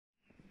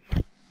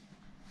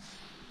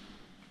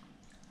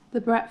The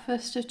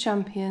breakfast of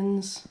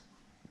champions.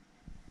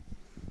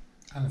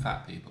 And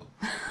fat people.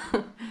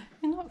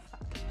 You're not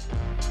fat.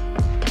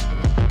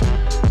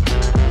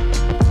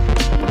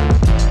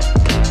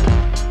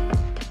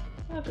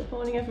 Well, good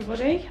morning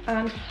everybody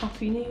and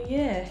Happy New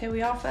Year. Here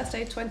we are, first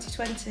day of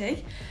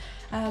 2020.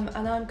 And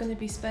I'm going to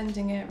be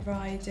spending it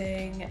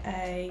riding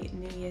a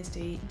New Year's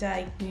Day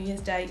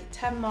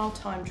 10-mile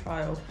time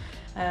trial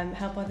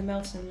held by the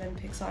Melton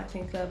Olympic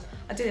Cycling Club.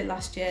 I did it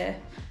last year,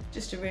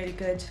 just a really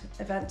good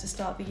event to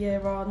start the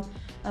year on.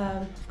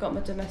 I've got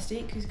my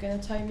domestique who's going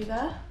to tow me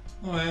there.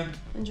 Oh yeah.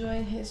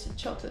 Enjoying his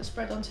chocolate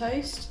spread on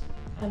toast.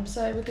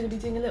 So we're going to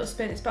be doing a little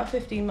spin. It's about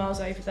 15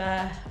 miles over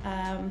there.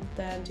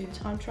 Then do the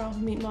time trial,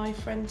 meet my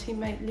friend,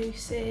 teammate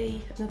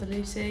Lucy, another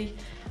Lucy.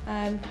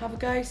 Have a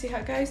go, see how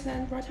it goes, and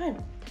then ride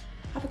home.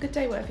 Have a good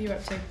day, whatever you're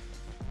up to.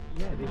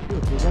 Yeah, they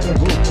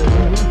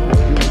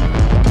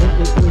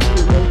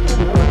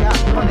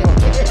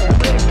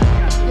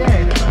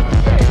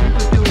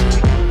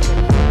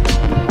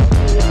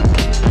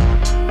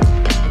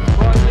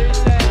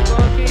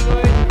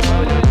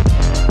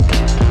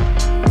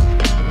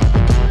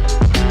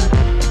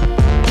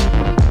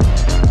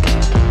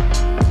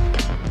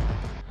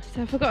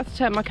So I forgot to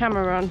turn my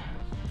camera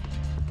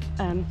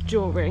on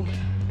during,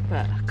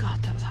 but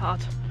God, that was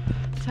hard.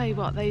 Tell you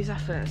what, those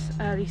efforts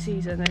early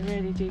season, they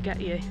really do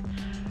get you.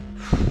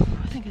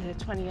 I think I did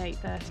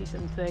 28:30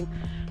 something,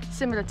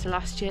 similar to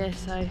last year,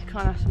 so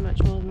can't ask for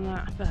much more than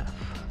that. But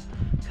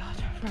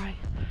God, right,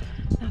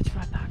 now to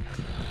ride back.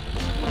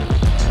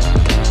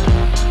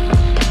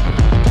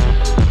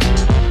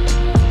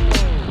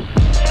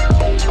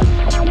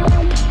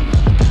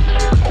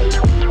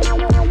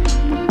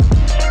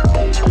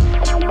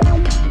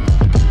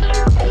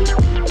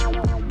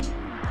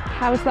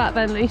 How's that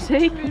then,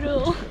 Lucy?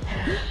 Brutal.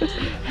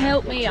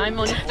 Help me, I'm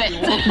unfit.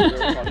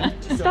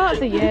 Start of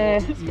the year,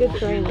 it's good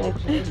training.